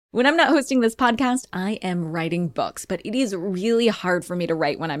When I'm not hosting this podcast, I am writing books, but it is really hard for me to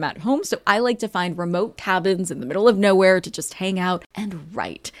write when I'm at home, so I like to find remote cabins in the middle of nowhere to just hang out and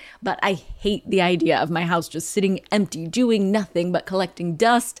write. But I hate the idea of my house just sitting empty, doing nothing but collecting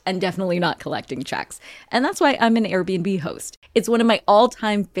dust and definitely not collecting checks. And that's why I'm an Airbnb host. It's one of my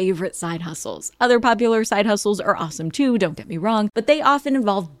all-time favorite side hustles. Other popular side hustles are awesome too, don't get me wrong, but they often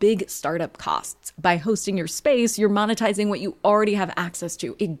involve big startup costs. By hosting your space, you're monetizing what you already have access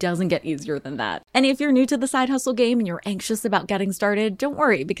to. It doesn't get easier than that. And if you're new to the side hustle game and you're anxious about getting started, don't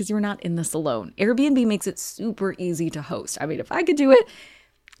worry because you're not in this alone. Airbnb makes it super easy to host. I mean, if I could do it,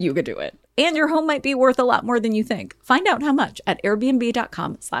 you could do it. And your home might be worth a lot more than you think. Find out how much at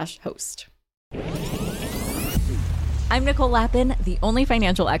airbnb.com/host. I'm Nicole Lappin, the only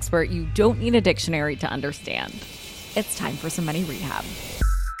financial expert you don't need a dictionary to understand. It's time for some money rehab.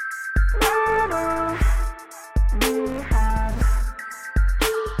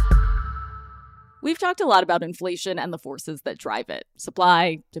 We've talked a lot about inflation and the forces that drive it.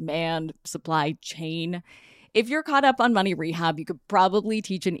 Supply, demand, supply chain. If you're caught up on money rehab, you could probably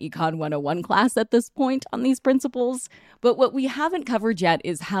teach an Econ 101 class at this point on these principles. But what we haven't covered yet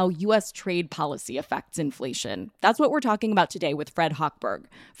is how U.S. trade policy affects inflation. That's what we're talking about today with Fred Hochberg.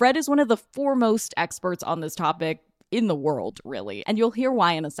 Fred is one of the foremost experts on this topic in the world, really. And you'll hear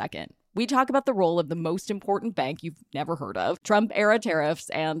why in a second. We talk about the role of the most important bank you've never heard of, Trump-era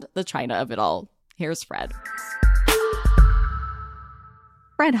tariffs, and the China of it all. Here's Fred.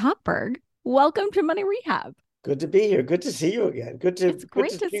 Fred Hochberg, welcome to Money Rehab. Good to be here. Good to see you again. It's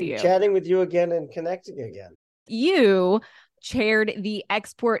great to see you. Chatting with you again and connecting again. You chaired the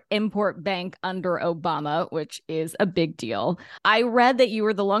Export-Import Bank under Obama, which is a big deal. I read that you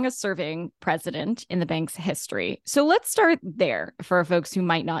were the longest serving president in the bank's history. So let's start there for folks who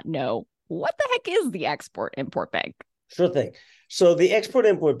might not know. What the heck is the Export-Import Bank? Sure thing. So the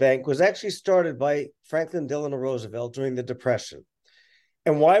Export-Import Bank was actually started by Franklin Delano Roosevelt during the Depression.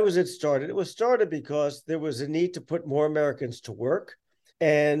 And why was it started? It was started because there was a need to put more Americans to work.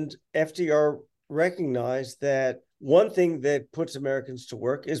 And FDR recognized that one thing that puts Americans to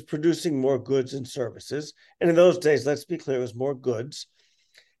work is producing more goods and services. And in those days, let's be clear, it was more goods.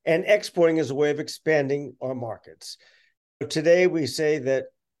 And exporting is a way of expanding our markets. Today, we say that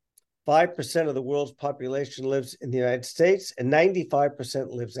 5% of the world's population lives in the United States and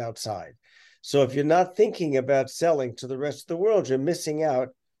 95% lives outside. So if you're not thinking about selling to the rest of the world, you're missing out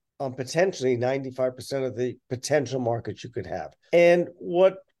on potentially 95% of the potential markets you could have. And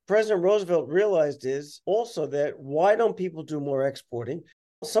what President Roosevelt realized is also that why don't people do more exporting?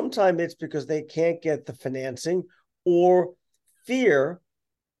 Sometimes it's because they can't get the financing or fear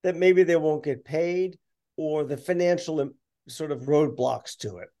that maybe they won't get paid or the financial sort of roadblocks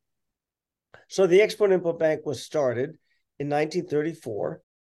to it. So the Export-Import Bank was started in 1934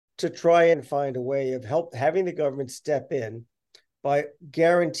 to try and find a way of having the government step in by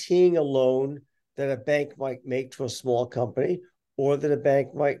guaranteeing a loan that a bank might make to a small company or that a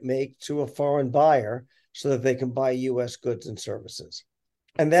bank might make to a foreign buyer so that they can buy U.S. goods and services.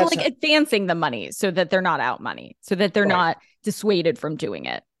 And that's so like advancing the money so that they're not out money, so that they're not dissuaded from doing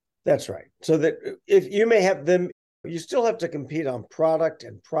it. That's right. So that if you may have them, you still have to compete on product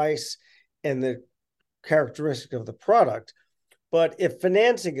and price and the characteristic of the product. But if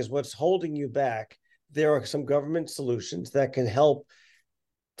financing is what's holding you back, there are some government solutions that can help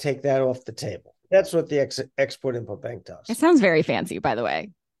take that off the table. That's what the Export-Import Bank does. It sounds very fancy, by the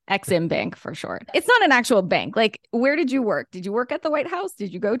way. Exim Bank for short. It's not an actual bank. Like, where did you work? Did you work at the White House?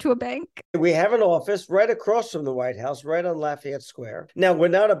 Did you go to a bank? We have an office right across from the White House, right on Lafayette Square. Now, we're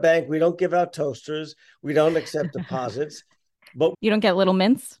not a bank. We don't give out toasters. We don't accept deposits. But you don't get little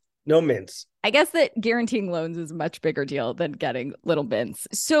mints? No mints. I guess that guaranteeing loans is a much bigger deal than getting little mints.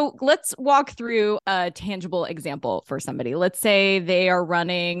 So let's walk through a tangible example for somebody. Let's say they are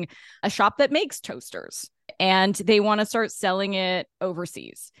running a shop that makes toasters and they want to start selling it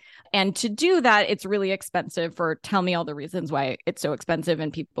overseas. And to do that, it's really expensive tell me all the reasons why it's so expensive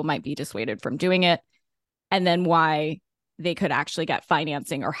and people might be dissuaded from doing it. And then why they could actually get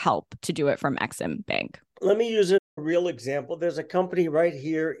financing or help to do it from Exim Bank. Let me use a real example. There's a company right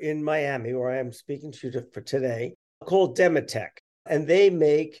here in Miami where I am speaking to you for today called Dematec. And they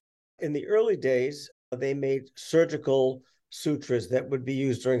make, in the early days, they made surgical sutures that would be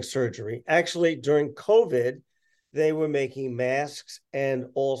used during surgery. Actually, during COVID, they were making masks and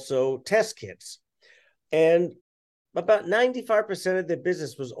also test kits. And about 95% of their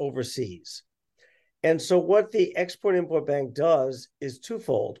business was overseas. And so what the Export-Import Bank does is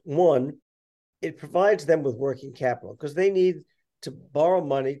twofold. One, it provides them with working capital because they need to borrow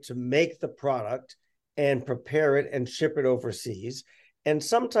money to make the product and prepare it and ship it overseas. And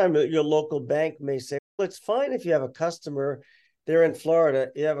sometimes your local bank may say, well, it's fine if you have a customer there in Florida,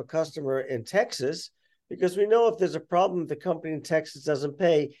 you have a customer in Texas, because we know if there's a problem, the company in Texas doesn't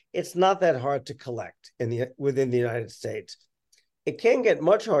pay, it's not that hard to collect within the United States. It can get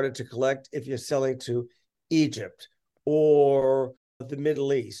much harder to collect if you're selling to Egypt or the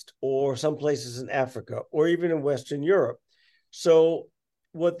Middle East or some places in Africa or even in Western Europe. So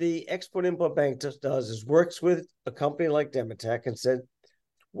what the Export-Import Bank does is works with a company like Demotech and said,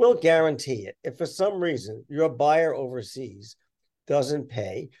 we'll guarantee it. If for some reason your buyer overseas doesn't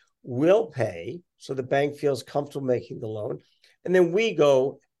pay, we'll pay, so the bank feels comfortable making the loan. And then we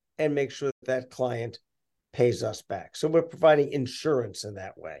go and make sure that client pays us back. So we're providing insurance in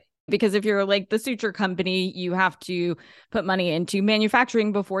that way. Because if you're like the suture company, you have to put money into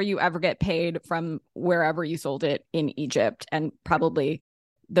manufacturing before you ever get paid from wherever you sold it in Egypt. And probably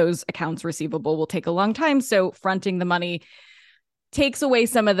those accounts receivable will take a long time. So fronting the money takes away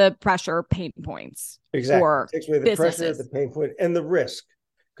some of the pressure pain points. Exactly. For it takes away the businesses. pressure, the pain point, and the risk.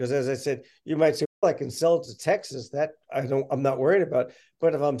 Because as I said, you might say, well, I can sell it to Texas. That I'm not worried about.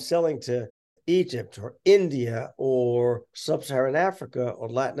 But if I'm selling to Egypt or India or Sub-Saharan Africa or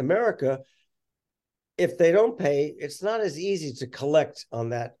Latin America, if they don't pay, it's not as easy to collect on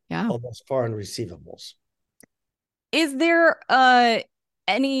that on those foreign receivables. Is there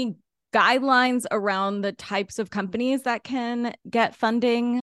any guidelines around the types of companies that can get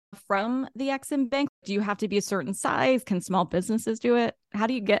funding from the Exim Bank? Do you have to be a certain size? Can small businesses do it? How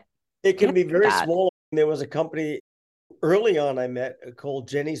do you get it? Can be very small. There was a company early on I met called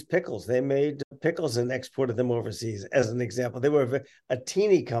Jenny's Pickles. They made pickles and exported them overseas, as an example. They were a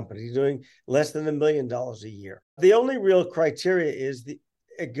teeny company doing less than $1 million a year. The only real criteria is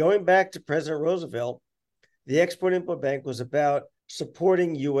going back to President Roosevelt, the Export-Import Bank was about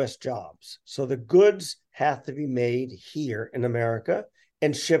supporting U.S. jobs. So the goods have to be made here in America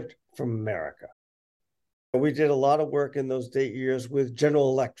and shipped from America. We did a lot of work in those years with General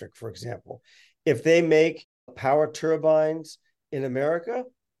Electric, for example. If they make power turbines in America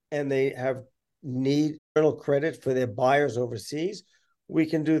and they need internal credit for their buyers overseas, we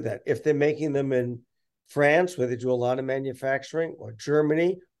can do that. If they're making them in France, where they do a lot of manufacturing, or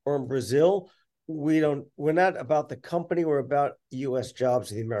Germany or in Brazil, we're not about the company, we're about U.S. jobs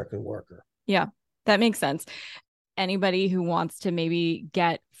of the American worker. Yeah, that makes sense. Anybody who wants to maybe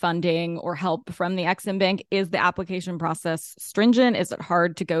get funding or help from the Exim Bank, is the application process stringent? Is it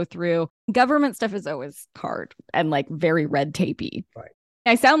hard to go through? Government stuff is always hard and like very red tapey. Right.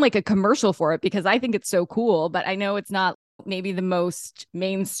 I sound like a commercial for it because I think it's so cool, but I know it's not maybe the most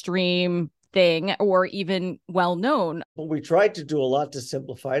mainstream thing or even well known. Well, we tried to do a lot to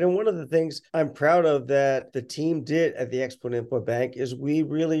simplify it. And one of the things I'm proud of that the team did at the Export-Import Bank is we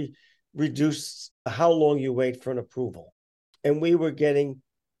really reduced how long you wait for an approval. And we were getting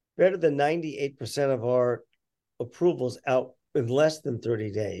better than 98% of our approvals out in less than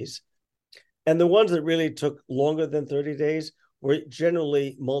 30 days. And the ones that really took longer than 30 days were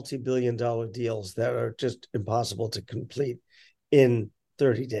generally multi-billion-dollar deals that are just impossible to complete in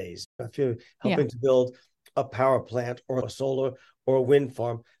 30 days. If you're helping to build a power plant or a solar or a wind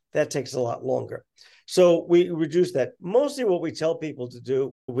farm, that takes a lot longer. So we reduced that. Mostly what we tell people to do,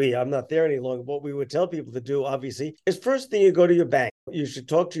 I'm not there any longer, what we would tell people to do, obviously, is first thing you go to your bank. You should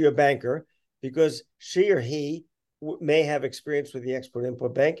talk to your banker because she or he may have experience with the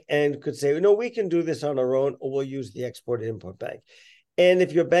Export-Import Bank and could say, no, we can do this on our own, or we'll use the Export-Import Bank. And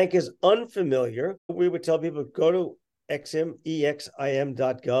if your bank is unfamiliar, we would tell people, go to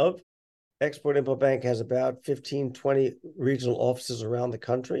exim.gov. Export-Import Bank has about 15, 20 regional offices around the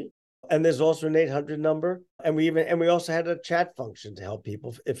country. And there's also an 800 number. And we also had a chat function to help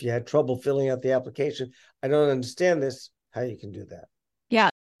people if you had trouble filling out the application. I don't understand this, how you can do that. Yeah,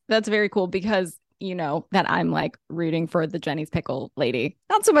 that's very cool because you know that I'm like rooting for the Jenny's Pickle lady.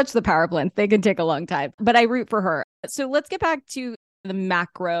 Not so much the power plants. They can take a long time, but I root for her. So let's get back to the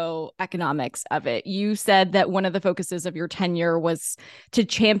macroeconomics of it. You said that one of the focuses of your tenure was to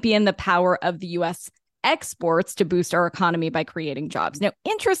champion the power of the U.S. exports to boost our economy by creating jobs. Now,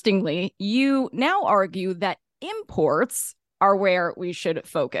 interestingly, you now argue that imports are where we should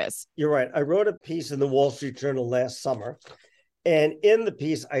focus. You're right. I wrote a piece in the Wall Street Journal last summer. And in the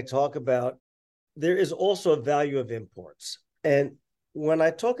piece, I talk about there is also a value of imports. And when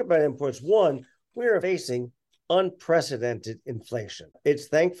I talk about imports, one, we're facing unprecedented inflation. It's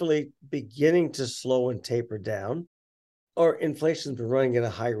thankfully beginning to slow and taper down. Or inflation's been running at a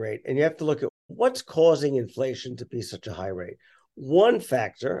high rate. And you have to look at what's causing inflation to be such a high rate. One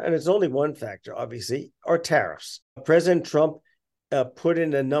factor, and it's only one factor, obviously, are tariffs. President Trump put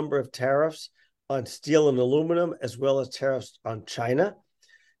in a number of tariffs on steel and aluminum, as well as tariffs on China.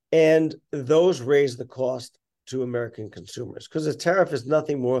 And those raise the cost to American consumers because a tariff is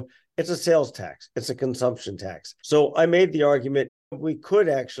nothing more. It's a sales tax. It's a consumption tax. So I made the argument we could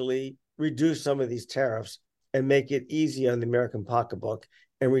actually reduce some of these tariffs and make it easy on the American pocketbook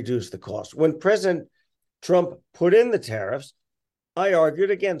and reduce the cost. When President Trump put in the tariffs, I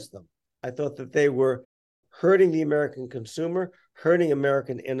argued against them. I thought that they were hurting the American consumer, hurting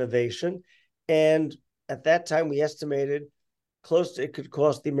American innovation. And at that time, we estimated it could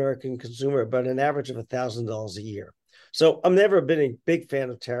cost the American consumer about an average of $1,000 a year. So I've never been a big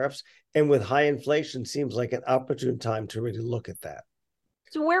fan of tariffs. And with high inflation, seems like an opportune time to really look at that.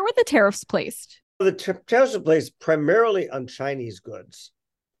 So where were the tariffs placed? The tariffs are placed primarily on Chinese goods.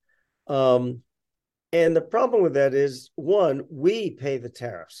 And the problem with that is, one, we pay the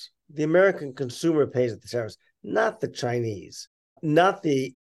tariffs. The American consumer pays the tariffs, not the Chinese, not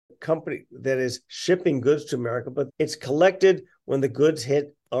the company that is shipping goods to America, but it's collected when the goods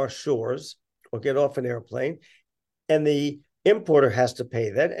hit our shores or get off an airplane, and the importer has to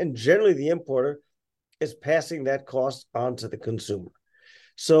pay that. And generally, the importer is passing that cost on to the consumer.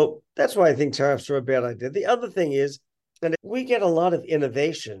 So that's why I think tariffs are a bad idea. The other thing is, and we get a lot of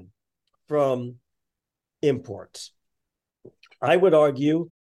innovation from imports. I would argue,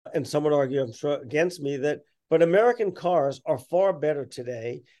 and some would argue, I'm sure, against me, but American cars are far better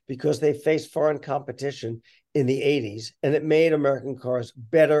today because they faced foreign competition in the 80s, and it made American cars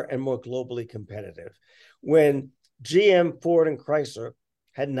better and more globally competitive. When GM, Ford, and Chrysler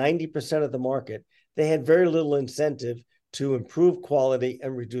had 90% of the market, they had very little incentive to improve quality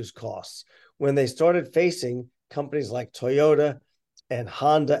and reduce costs. When they started facing companies like Toyota and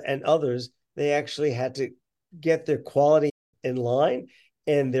Honda and others, they actually had to get their quality in line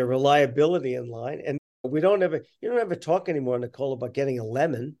and their reliability in line. And you don't ever talk anymore, Nicole, about getting a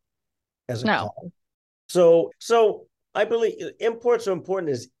lemon as a car. So I believe imports are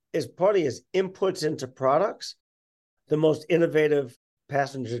important as partly as inputs into products. The most innovative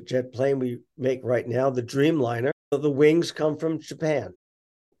passenger jet plane we make right now, the Dreamliner, the wings come from Japan.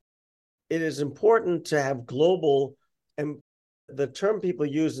 It is important to have global, and the term people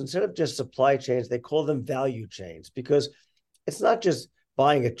use, instead of just supply chains, they call them value chains, because it's not just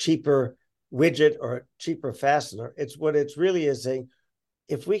buying a cheaper widget or a cheaper fastener. It's what it's really is saying,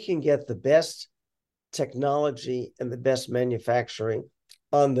 if we can get the best technology and the best manufacturing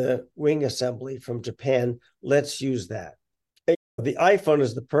on the wing assembly from Japan, let's use that. The iPhone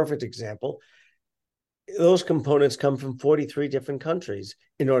is the perfect example. Those components come from 43 different countries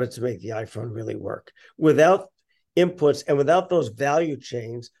in order to make the iPhone really work. Without inputs and without those value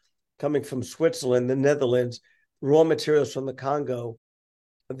chains coming from Switzerland, the Netherlands, raw materials from the Congo,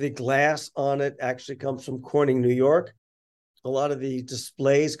 the glass on it actually comes from Corning, New York. A lot of the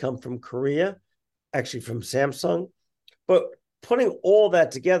displays come from Korea, actually from Samsung. But putting all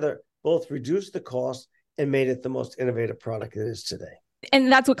that together both reduced the cost and made it the most innovative product it is today.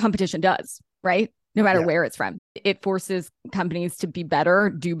 And that's what competition does, right? No matter where it's from. It forces companies to be better,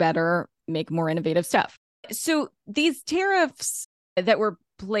 do better, make more innovative stuff. So these tariffs that were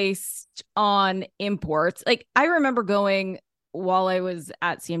placed on imports, like I remember going while I was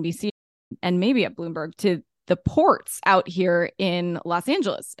at CNBC and maybe at Bloomberg to the ports out here in Los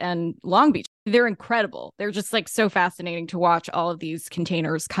Angeles and Long Beach. They're incredible. They're just like so fascinating to watch all of these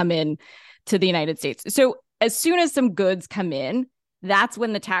containers come in to the United States. So as soon as some goods come in, that's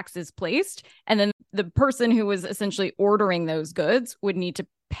when the tax is placed. And then the person who was essentially ordering those goods would need to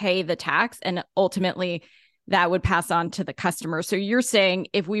pay the tax. And ultimately, that would pass on to the customer. So you're saying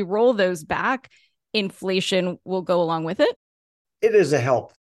if we roll those back, inflation will go along with it? It is a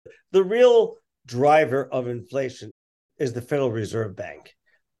help. The real driver of inflation is the Federal Reserve Bank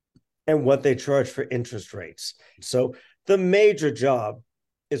and what they charge for interest rates. So the major job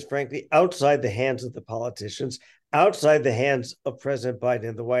is frankly outside the hands of the politicians, outside the hands of President Biden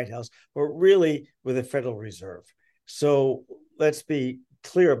and the White House, but really with the Federal Reserve. So let's be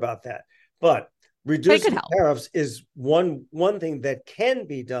clear about that. But reducing tariffs is one thing that can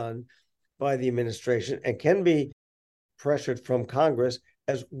be done by the administration and can be pressured from Congress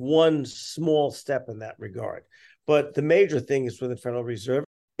as one small step in that regard. But the major thing is with the Federal Reserve.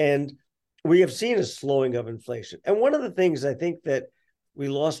 And we have seen a slowing of inflation. And one of the things I think that we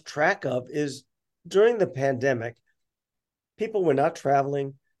lost track of is during the pandemic, people were not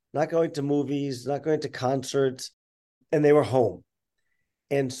traveling, not going to movies, not going to concerts, and they were home.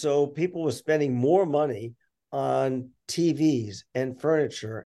 And so people were spending more money on TVs and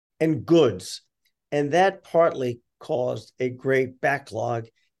furniture and goods. And that partly caused a great backlog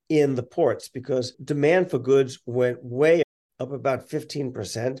in the ports because demand for goods went way up about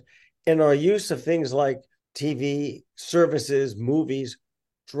 15%. And our use of things like TV services, movies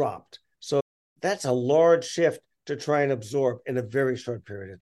dropped. So that's a large shift to try and absorb in a very short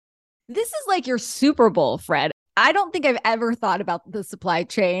period. This is like your Super Bowl, Fred. I don't think I've ever thought about the supply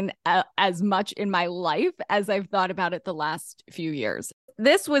chain as much in my life as I've thought about it the last few years.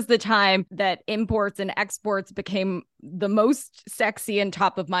 This was the time that imports and exports became the most sexy and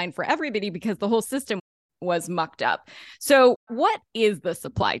top of mind for everybody because the whole system was mucked up. So what is the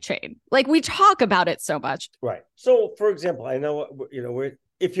supply chain? Like, we talk about it so much. Right. So, for example, I know,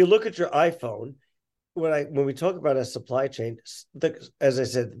 if you look at your iPhone, when we talk about a supply chain, as I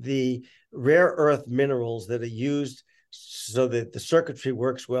said, the rare earth minerals that are used so that the circuitry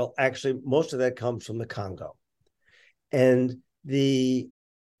works well, actually, most of that comes from the Congo. And the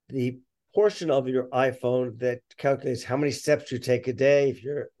portion of your iPhone that calculates how many steps you take a day, if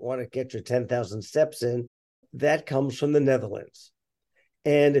you want to get your 10,000 steps in, that comes from the Netherlands.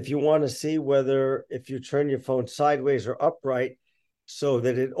 And if you want to see whether if you turn your phone sideways or upright so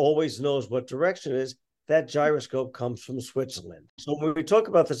that it always knows what direction it is, that gyroscope comes from Switzerland. So when we talk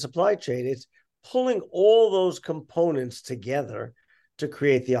about the supply chain, it's pulling all those components together to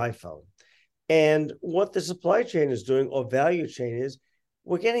create the iPhone. And what the supply chain is doing, or value chain, is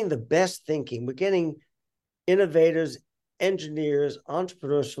we're getting the best thinking. We're getting innovators, engineers,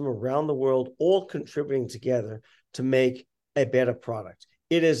 entrepreneurs from around the world all contributing together to make a better product.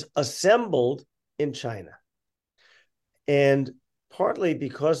 It is assembled in China. And partly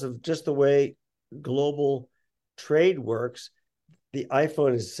because of just the way global trade works, the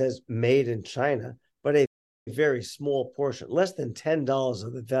iPhone says made in China, but a very small portion, less than $10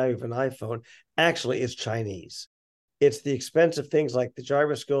 of the value of an iPhone, actually is Chinese. It's the expensive things like the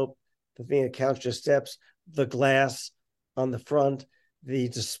gyroscope, the thing that counts your steps, the glass on the front, the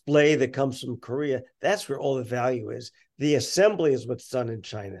display that comes from Korea. That's where all the value is. The assembly is what's done in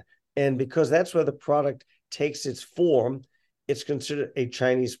China. And because that's where the product takes its form, it's considered a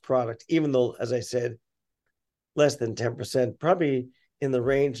Chinese product, even though, as I said, less than 10%, probably in the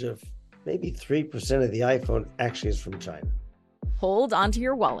range of maybe 3% of the iPhone actually is from China. Hold on to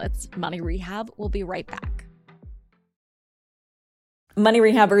your wallets. Money Rehab will be right back. Money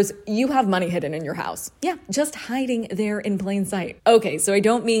Rehabbers, you have money hidden in your house. Yeah, just hiding there in plain sight. Okay, so I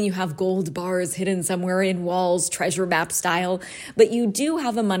don't mean you have gold bars hidden somewhere in walls, treasure map style, but you do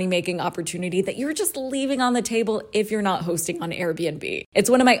have a money-making opportunity that you're just leaving on the table if you're not hosting on Airbnb. It's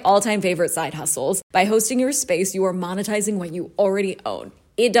one of my all-time favorite side hustles. By hosting your space, you are monetizing what you already own.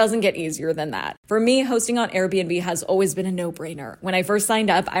 It doesn't get easier than that. For me, hosting on Airbnb has always been a no-brainer. When I first signed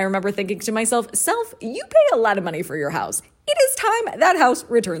up, I remember thinking to myself, Self, you pay a lot of money for your house. It is time that house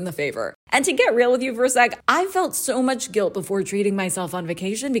returned the favor. And to get real with you for a sec, I felt so much guilt before treating myself on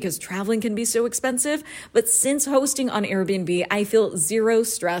vacation because traveling can be so expensive. But since hosting on Airbnb, I feel zero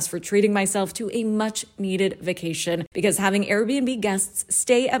stress for treating myself to a much needed vacation because having Airbnb guests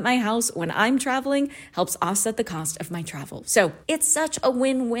stay at my house when I'm traveling helps offset the cost of my travel. So it's such a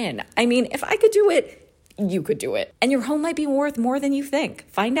win-win. I mean, if I could do it, you could do it. And your home might be worth more than you think.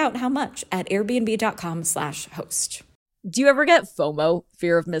 Find out how much at airbnb.com/host. Do you ever get FOMO,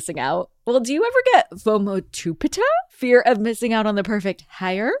 fear of missing out? Well, do you ever get FOMO-tupita, fear of missing out on the perfect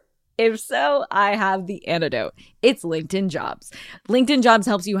hire? If so, I have the antidote. It's LinkedIn Jobs. LinkedIn Jobs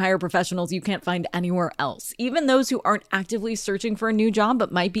helps you hire professionals you can't find anywhere else, even those who aren't actively searching for a new job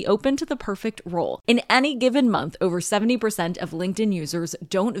but might be open to the perfect role. In any given month, over 70% of LinkedIn users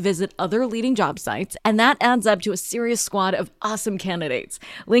don't visit other leading job sites, and that adds up to a serious squad of awesome candidates.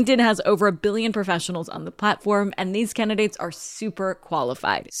 LinkedIn has over 1 billion professionals on the platform, and these candidates are super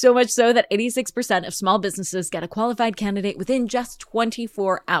qualified. So much so that 86% of small businesses get a qualified candidate within just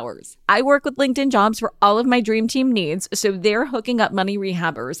 24 hours. I work with LinkedIn Jobs for all of my dream team needs, so they're hooking up Money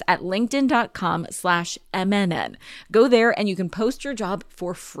Rehabbers at linkedin.com/MNN. Go there and you can post your job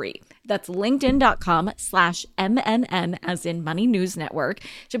for free. That's linkedin.com/MNN, as in Money News Network,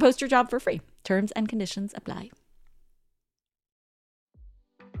 to post your job for free. Terms and conditions apply.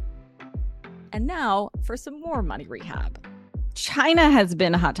 And now for some more money rehab. China has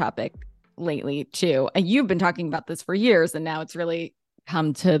been a hot topic lately too. And you've been talking about this for years, and now it's really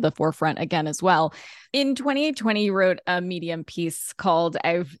come to the forefront again as well. In 2020, you wrote a Medium piece called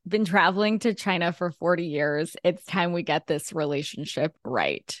 "I've been traveling to China for 40 years. It's time we get this relationship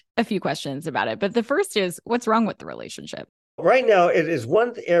right." A few questions about it. But the first is, what's wrong with the relationship? Right now, it is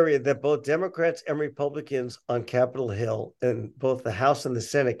one area that both Democrats and Republicans on Capitol Hill and both the House and the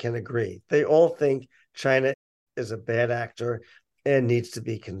Senate can agree. They all think China is a bad actor and needs to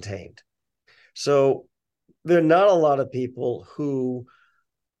be contained. So there are not a lot of people who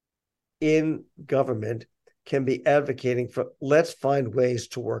in government can be advocating for let's find ways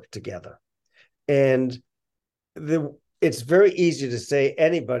to work together. And it's very easy to say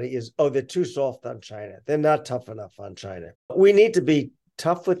anybody is, oh, they're too soft on China. They're not tough enough on China. We need to be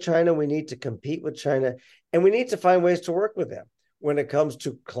tough with China. We need to compete with China. And we need to find ways to work with them when it comes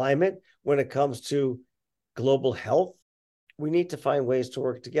to climate, when it comes to global health. We need to find ways to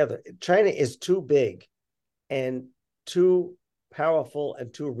work together. China is too big and too powerful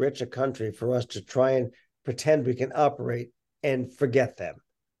and too rich a country for us to try and pretend we can operate and forget them,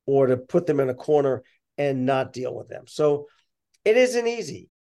 or to put them in a corner and not deal with them. So it isn't easy.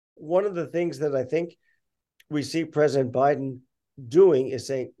 One of the things that I think we see President Biden doing is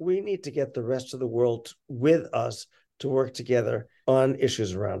saying we need to get the rest of the world with us to work together on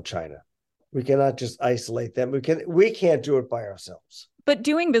issues around China. We cannot just isolate them. We can't do it by ourselves. But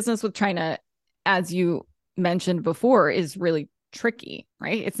doing business with China, as you mentioned before, is really tricky,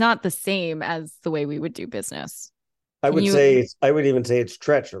 right? It's not the same as the way we would do business. I would even say it's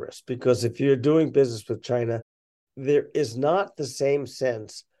treacherous, because if you're doing business with China, there is not the same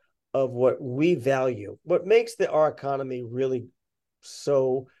sense of what we value. What makes our economy really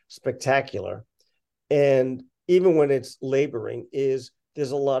so spectacular, and even when it's laboring, is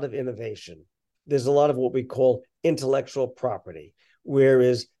there's a lot of innovation. There's a lot of what we call intellectual property,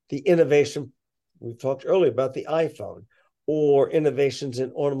 whereas the innovation, we talked earlier about the iPhone, or innovations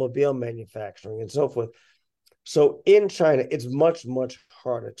in automobile manufacturing and so forth. So in China, it's much, much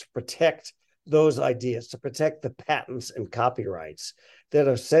harder to protect those ideas, to protect the patents and copyrights that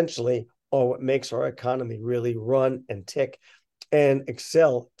essentially are what makes our economy really run and tick and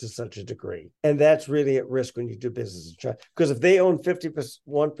excel to such a degree. And that's really at risk when you do business in China. Because if they own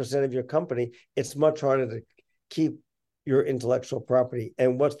 51% of your company, it's much harder to keep your intellectual property.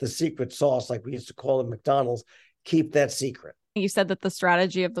 And what's the secret sauce, like we used to call it McDonald's, keep that secret. You said that the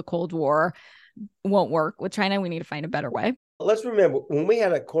strategy of the Cold War won't work with China. We need to find a better way. Let's remember, when we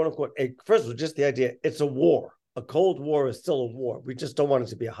had a quote unquote, first of all, just the idea, it's a war. A Cold War is still a war. We just don't want it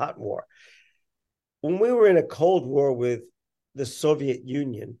to be a hot war. When we were in a Cold War with the Soviet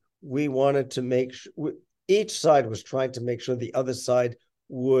Union, we wanted to make sure, each side was trying to make sure the other side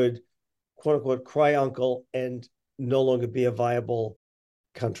would, quote unquote, cry uncle and no longer be a viable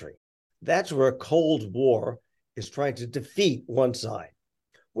country. That's where a Cold War is trying to defeat one side.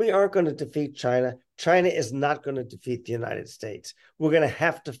 We aren't going to defeat China. China is not going to defeat the United States. We're going to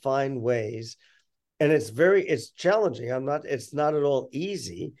have to find ways, and it's challenging. It's not at all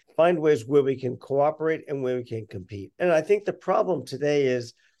easy. Find ways where we can cooperate and where we can compete. And I think the problem today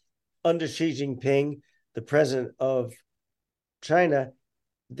is, under Xi Jinping, the president of China,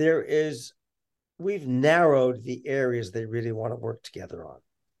 we've narrowed the areas they really want to work together on.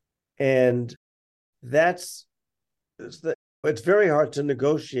 And it's very hard to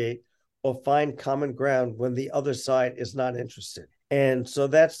negotiate or find common ground when the other side is not interested. And so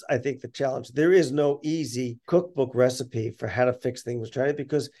that's, I think, the challenge. There is no easy cookbook recipe for how to fix things with China,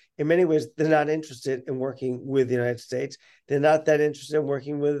 because in many ways, they're not interested in working with the United States. They're not that interested in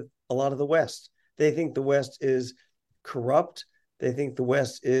working with a lot of the West. They think the West is corrupt. They think the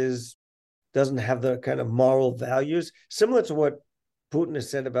West doesn't have the kind of moral values, similar to what Putin has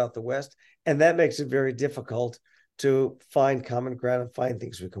said about the West. And that makes it very difficult to find common ground and find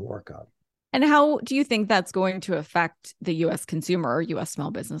things we can work on. And how do you think that's going to affect the U.S. consumer or U.S. small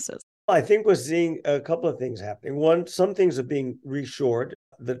businesses? I think we're seeing a couple of things happening. One, some things are being reshored.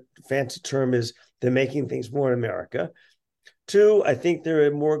 The fancy term is they're making things more in America. Two, I think there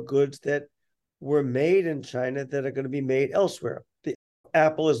are more goods that were made in China that are going to be made elsewhere.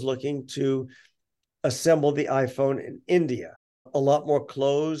 Apple is looking to assemble the iPhone in India. A lot more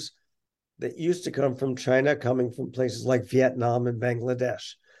clothes that used to come from China coming from places like Vietnam and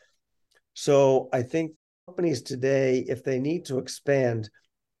Bangladesh. So I think companies today, if they need to expand,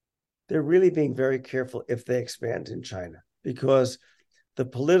 they're really being very careful if they expand in China, because the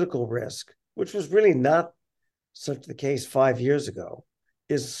political risk, which was really not such the case 5 years ago,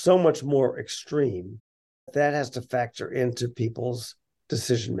 is so much more extreme. That has to factor into people's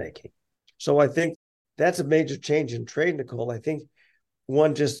decision-making. So I think that's a major change in trade, Nicole. I think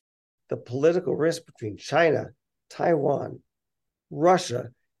the political risk between China, Taiwan, Russia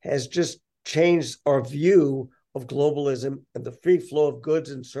has just changed our view of globalism and the free flow of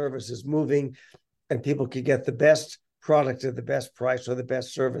goods and services moving, and people could get the best product at the best price or the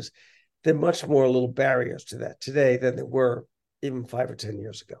best service. There are much more little barriers to that today than there were even 5 or 10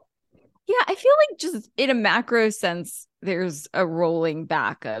 years ago. Yeah, I feel like just in a macro sense, there's a rolling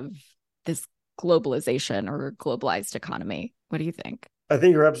back of this globalization or globalized economy. What do you think? I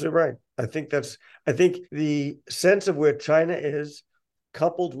think you're absolutely right. I think the sense of where China is,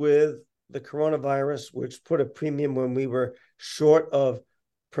 coupled with the coronavirus, which put a premium when we were short of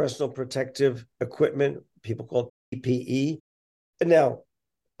personal protective equipment, people call it PPE. Now,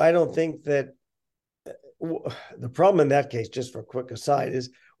 I don't think that the problem in that case, just for a quick aside, is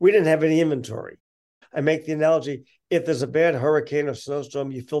we didn't have any inventory. I make the analogy, if there's a bad hurricane or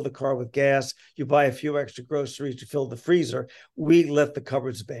snowstorm, you fill the car with gas, you buy a few extra groceries, you fill the freezer. We left the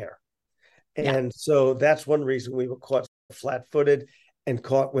cupboards bare. And so that's one reason we were caught flat-footed and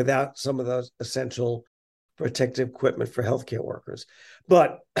caught without some of those essential protective equipment for healthcare workers.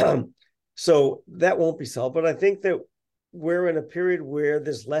 But so that won't be solved. But I think that we're in a period where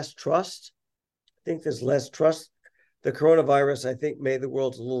there's less trust. I think there's less trust. The coronavirus, I think, made the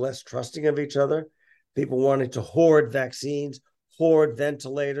world a little less trusting of each other. People wanted to hoard vaccines, hoard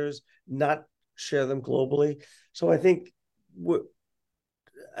ventilators, not share them globally. So I think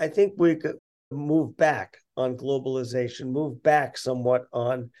we could move back on globalization, move back somewhat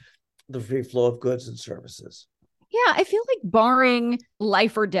on the free flow of goods and services. Yeah, I feel like barring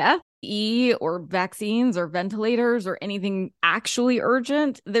life or death, or vaccines or ventilators or anything actually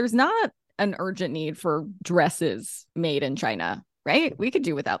urgent, there's not an urgent need for dresses made in China, right? We could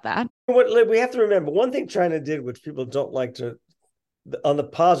do without that. What we have to remember, one thing China did, which people don't like to, on the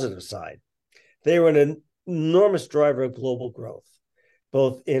positive side, they were an enormous driver of global growth,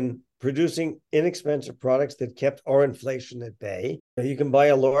 both in producing inexpensive products that kept our inflation at bay. You can buy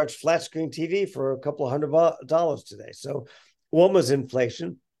a large flat screen TV for a couple of $100 today. So one was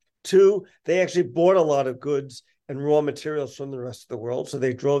inflation. Two, they actually bought a lot of goods and raw materials from the rest of the world. So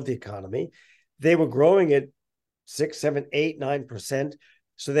they drove the economy. They were growing at 6, 7, 8, 9%.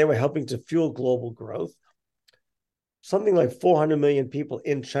 So they were helping to fuel global growth. Something like 400 million people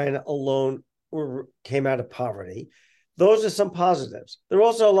in China alone came out of poverty. Those are some positives. There are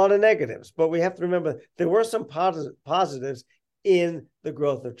also a lot of negatives, but we have to remember there were some positives in the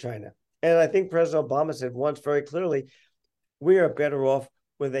growth of China. And I think President Obama said once very clearly, we are better off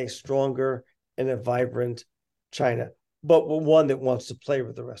with a stronger and a vibrant China, but one that wants to play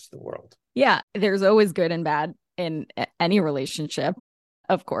with the rest of the world. Yeah, there's always good and bad in any relationship,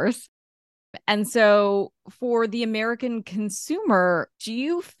 of course. And so for the American consumer, do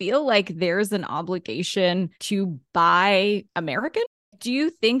you feel like there's an obligation to buy American? Do you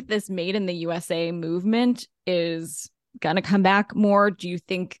think this Made in the USA movement is going to come back more? Do you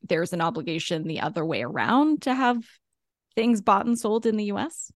think there's an obligation the other way around to have things bought and sold in the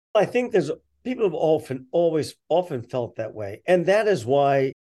US? I think people have often felt that way. And that is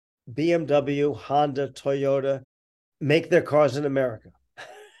why BMW, Honda, Toyota make their cars in America.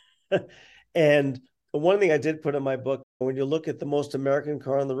 And one thing I did put in my book, when you look at the most American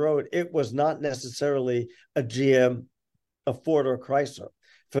car on the road, it was not necessarily a GM, a Ford, or a Chrysler.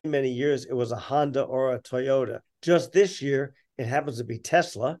 For many years, it was a Honda or a Toyota. Just this year, it happens to be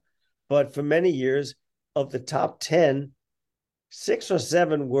Tesla. But for many years, of the top 10, 6 or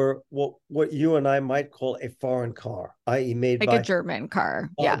 7 were what you and I might call a foreign car, i.e. made by a German car.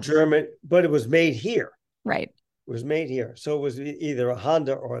 German, but it was made here. Right. It was made here. So it was either a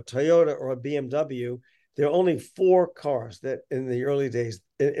Honda or a Toyota or a BMW. There are only 4 cars that in the early days,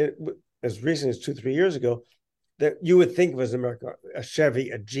 as recent as 2-3 years ago, that you would think of as America, a Chevy,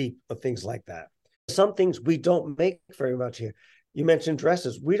 a Jeep, or things like that. Some things we don't make very much here. You mentioned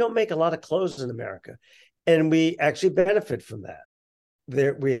dresses. We don't make a lot of clothes in America, and we actually benefit from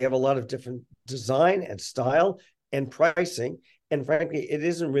that. We have a lot of different design and style and pricing, and frankly, it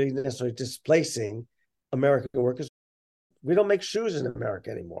isn't really necessarily displacing American workers. We don't make shoes in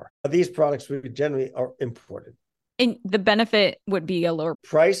America anymore. These products we generally are imported. And the benefit would be a lower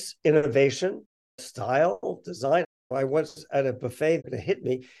price, innovation, style, design. I was at a buffet that hit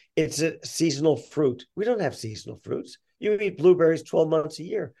me. It's a seasonal fruit. We don't have seasonal fruits. You eat blueberries 12 months a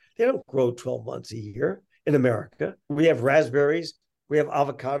year. They don't grow 12 months a year in America. We have raspberries. We have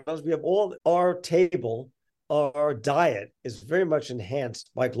avocados. We have all our table. Our diet is very much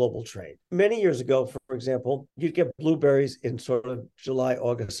enhanced by global trade. Many years ago, for example, you'd get blueberries in sort of July,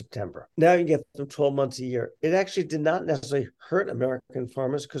 August, September. Now you get them 12 months a year. It actually did not necessarily hurt American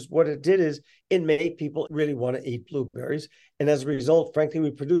farmers because what it did is it made people really want to eat blueberries. And as a result, frankly,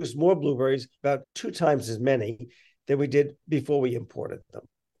 we produced more blueberries, about 2 times as many than we did before we imported them.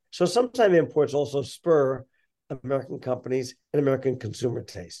 So sometimes imports also spur American companies and American consumer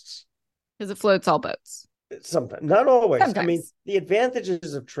tastes. Because it floats all boats. Sometimes, not always. Sometimes. I mean, the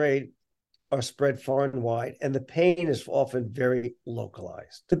advantages of trade are spread far and wide, and the pain is often very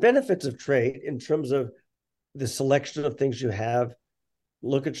localized. The benefits of trade in terms of the selection of things you have,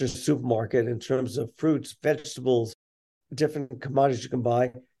 look at your supermarket in terms of fruits, vegetables, different commodities you can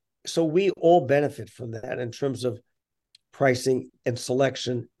buy. So we all benefit from that in terms of pricing and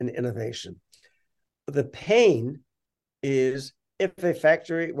selection and innovation. The pain is when a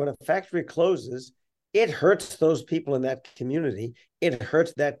factory closes, it hurts those people in that community. It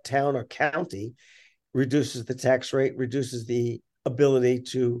hurts that town or county, reduces the tax rate, reduces the ability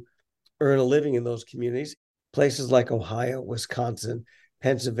to earn a living in those communities. Places like Ohio, Wisconsin,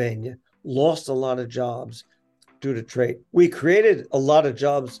 Pennsylvania lost a lot of jobs due to trade. We created a lot of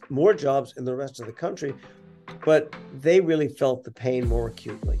jobs, more jobs in the rest of the country, but they really felt the pain more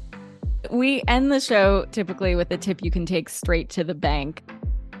acutely. We end the show typically with a tip you can take straight to the bank.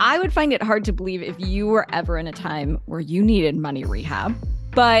 I would find it hard to believe if you were ever in a time where you needed money rehab,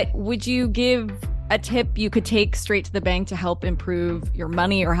 but would you give a tip you could take straight to the bank to help improve your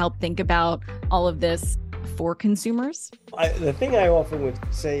money or help think about all of this for consumers? The thing I often would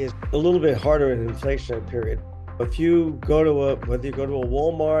say is a little bit harder in an inflationary period. If you go to whether you go to a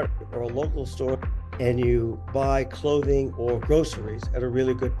Walmart or a local store and you buy clothing or groceries at a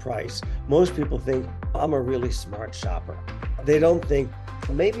really good price, most people think, I'm a really smart shopper. They don't think,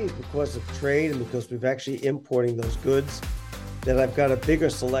 maybe because of trade and because we've actually importing those goods, that I've got a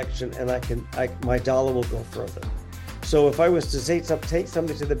bigger selection and my dollar will go further. So if I was to say take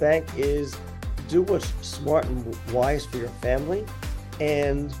something to the bank is do what's smart and wise for your family.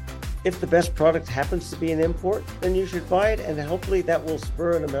 And if the best product happens to be an import, then you should buy it. And hopefully that will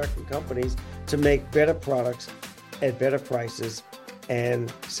spur American companies to make better products at better prices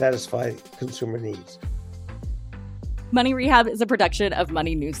and satisfy consumer needs. Money Rehab is a production of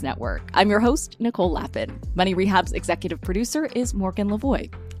Money News Network. I'm your host, Nicole Lappin. Money Rehab's executive producer is Morgan Lavoie.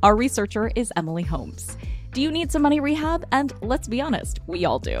 Our researcher is Emily Holmes. Do you need some money rehab? And let's be honest, we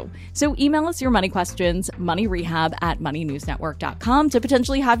all do. So email us your money questions, moneyrehab@moneynewsnetwork.com, to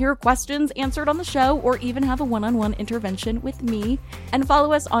potentially have your questions answered on the show or even have a one-on-one intervention with me. And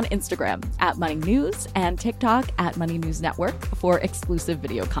follow us on Instagram @MoneyNews and TikTok @MoneyNewsNetwork for exclusive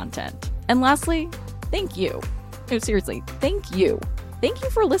video content. And lastly, thank you. No, seriously, thank you. Thank you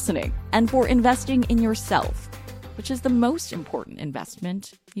for listening and for investing in yourself, which is the most important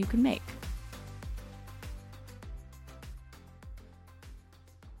investment you can make.